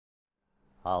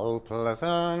How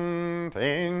pleasant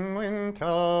in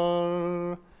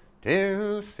winter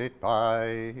to sit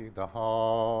by the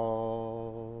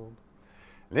hob,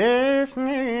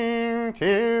 listening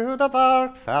to the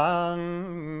barks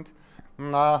and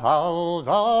the howls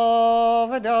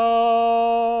of a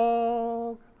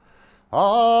dog,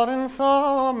 or in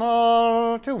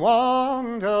summer to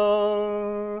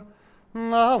wander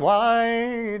the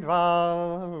wide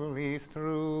valleys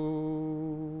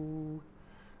through,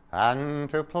 and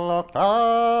to pluck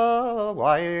the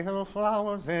wild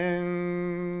flowers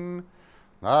in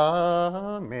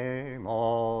the May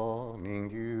morning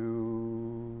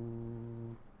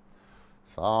dew.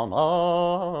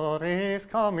 Summer is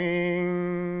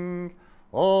coming,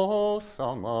 oh,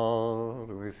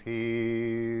 summer is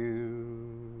here,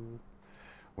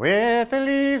 with the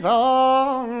leaves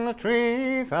on the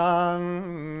trees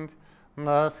and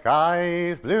the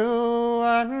skies blue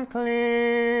and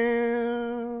clear,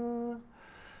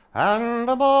 and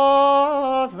the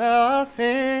birds they're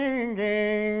singing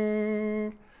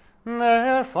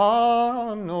their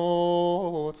fond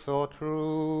notes so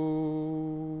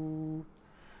true,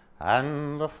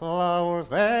 and the flowers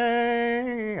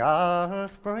they are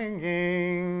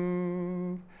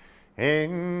springing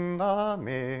in the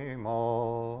May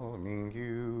morning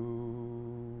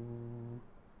dew.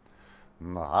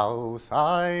 The house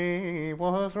I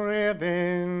was reared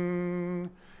in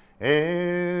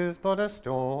is but a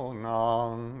stone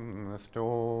on a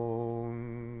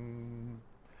stone,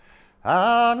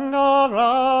 and all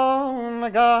round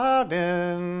the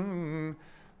garden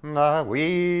the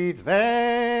weeds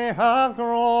they have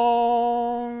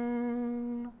grown,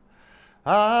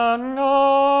 and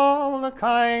all the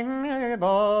kind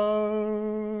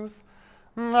neighbors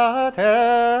that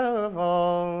ever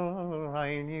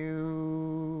I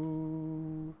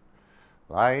knew,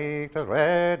 like the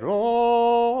red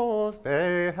rose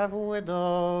they have withered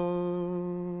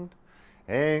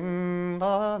in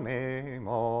the May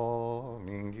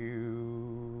morning dew.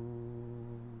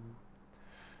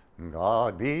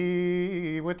 God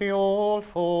be with the old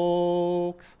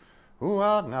folks who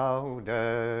are now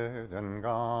dead and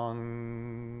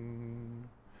gone,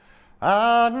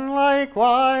 and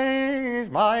likewise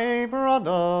my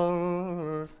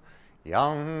brothers,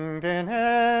 young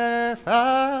Dennis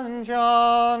and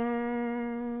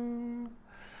John,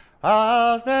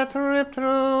 as they trip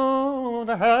through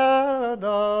the heather,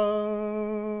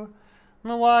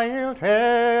 the wild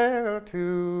hare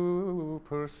to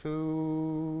pursue.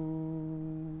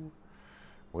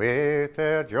 With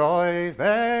their joys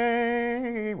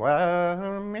they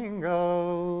were mingled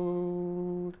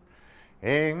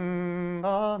in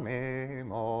the May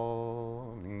morning.